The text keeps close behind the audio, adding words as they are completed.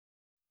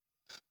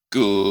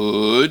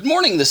Good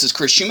morning, this is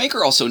Kris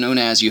Shoemaker, also known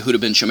as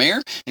Yehudah ben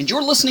Shomeyr, and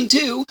you're listening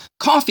to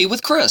Coffee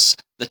with Kris,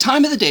 the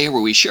time of the day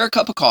where we share a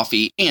cup of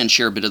coffee and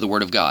share a bit of the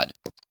Word of God.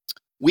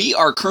 We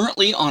are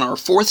currently on our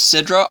fourth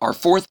Sidra, our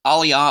fourth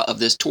Aliyah of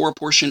this Torah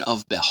portion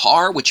of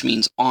Behar, which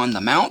means on the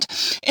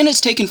mount, and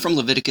it's taken from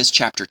Leviticus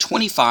chapter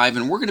 25,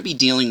 and we're going to be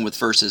dealing with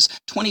verses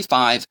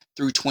 25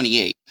 through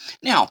 28.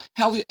 Now,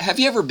 have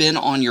you ever been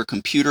on your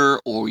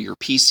computer or your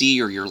PC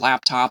or your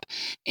laptop,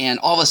 and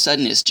all of a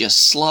sudden it's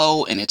just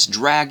slow and it's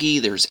draggy,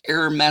 there's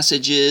error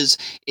messages,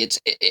 it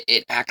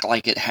acts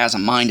like it has a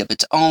mind of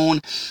its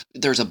own,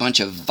 there's a bunch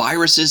of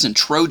viruses and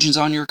Trojans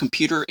on your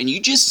computer, and you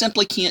just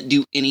simply can't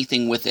do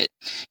anything with it.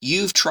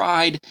 You've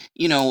tried,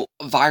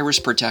 virus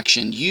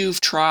protection. You've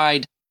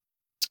tried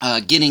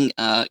getting,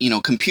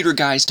 computer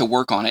guys to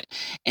work on it.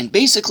 And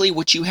basically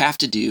what you have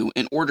to do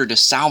in order to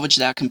salvage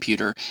that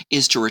computer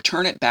is to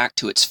return it back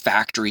to its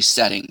factory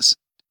settings.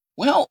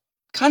 Well,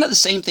 kind of the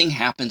same thing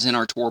happens in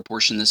our Torah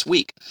portion this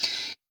week.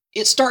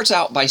 It starts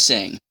out by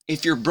saying,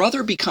 if your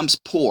brother becomes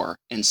poor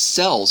and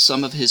sells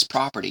some of his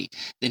property,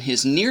 then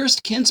his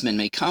nearest kinsman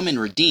may come and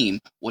redeem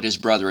what his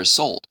brother has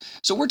sold.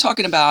 So we're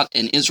talking about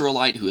an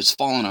Israelite who has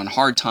fallen on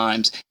hard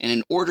times, and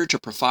in order to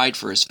provide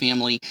for his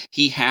family,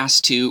 he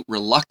has to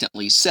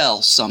reluctantly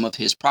sell some of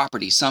his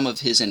property, some of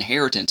his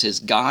inheritance, his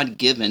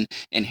God-given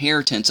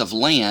inheritance of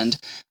land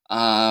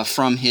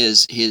from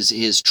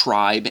his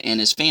tribe and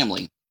his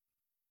family.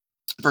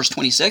 Verse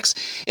 26,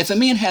 if a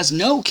man has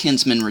no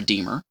kinsman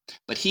redeemer,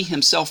 but he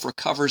himself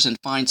recovers and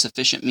finds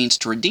sufficient means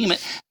to redeem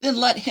it, then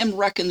let him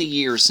reckon the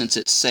years since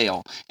its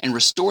sale, and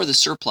restore the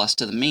surplus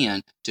to the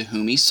man to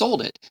whom he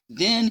sold it.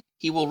 Then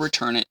he will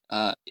return it.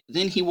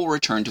 Then he will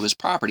return to his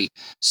property.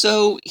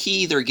 So he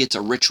either gets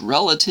a rich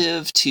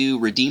relative to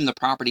redeem the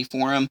property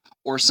for him,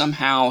 or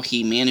somehow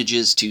he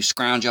manages to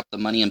scrounge up the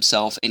money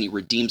himself and he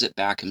redeems it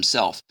back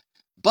himself.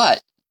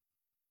 But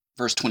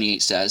Verse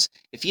 28 says,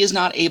 if he is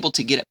not able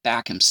to get it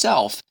back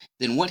himself,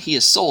 then what he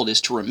has sold is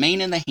to remain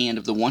in the hand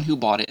of the one who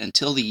bought it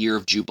until the year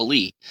of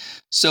Jubilee.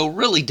 So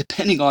really,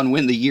 depending on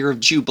when the year of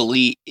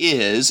Jubilee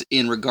is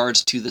in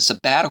regards to the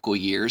sabbatical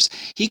years,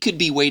 he could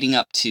be waiting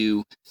up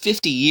to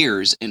 50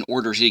 years in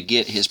order to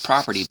get his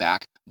property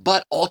back.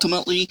 But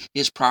ultimately,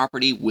 his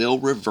property will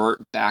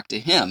revert back to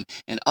him.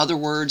 In other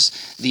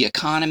words, the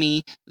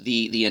economy,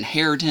 the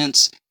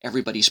inheritance,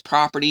 everybody's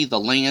property, the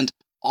land,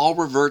 all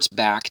reverts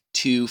back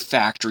to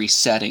factory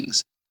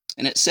settings.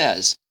 And it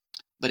says,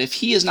 but if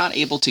he is not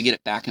able to get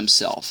it back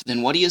himself,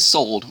 then what he has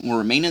sold will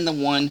remain in the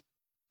one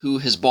who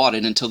has bought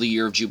it until the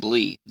year of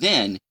Jubilee.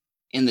 Then,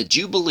 in the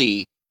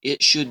Jubilee,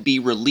 it should be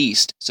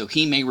released so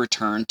he may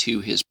return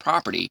to his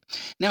property.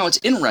 Now, it's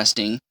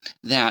interesting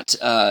that,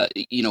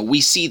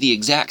 we see the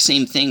exact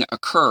same thing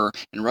occur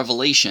in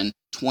Revelation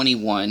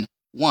 21:1.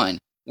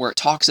 Where it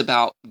talks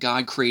about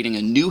God creating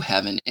a new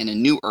heaven and a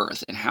new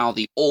earth, and how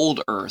the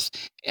old earth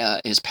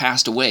is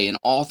passed away and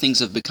all things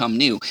have become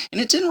new. And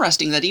it's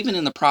interesting that even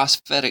in the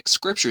prophetic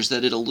scriptures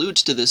that it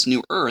alludes to this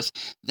new earth,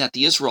 that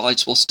the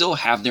Israelites will still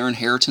have their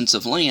inheritance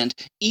of land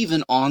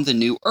even on the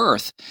new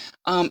earth.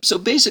 So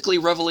basically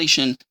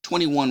Revelation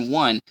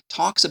 21:1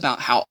 talks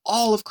about how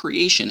all of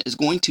creation is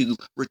going to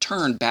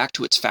return back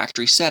to its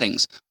factory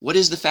settings. What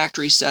is the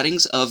factory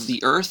settings of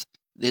the earth?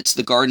 It's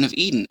the Garden of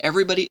Eden.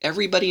 Everybody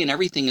and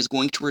everything is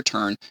going to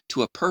return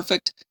to a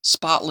perfect,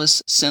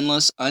 spotless,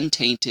 sinless,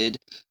 untainted,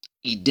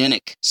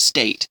 Edenic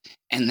state.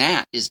 And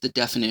that is the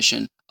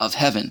definition of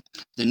heaven,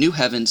 the new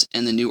heavens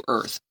and the new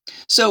earth.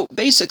 So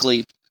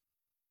basically,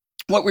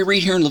 what we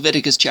read here in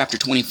Leviticus chapter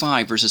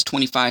 25, verses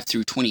 25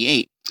 through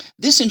 28,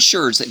 this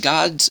ensures that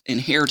God's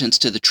inheritance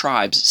to the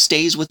tribes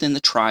stays within the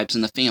tribes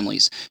and the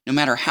families. No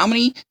matter how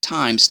many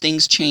times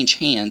things change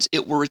hands,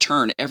 it will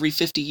return every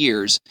 50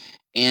 years,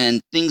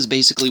 and things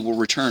basically will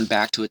return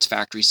back to its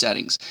factory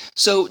settings.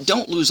 So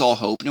don't lose all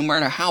hope. No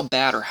matter how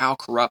bad or how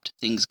corrupt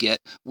things get,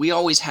 we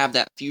always have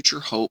that future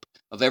hope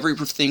of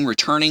everything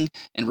returning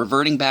and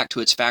reverting back to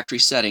its factory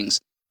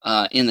settings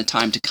in the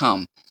time to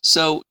come.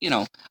 So,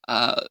 in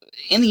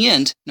the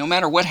end, no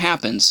matter what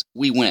happens,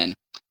 we win.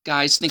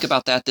 Guys, think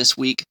about that this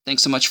week.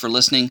 Thanks so much for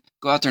listening.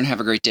 Go out there and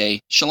have a great day.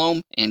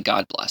 Shalom, and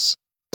God bless.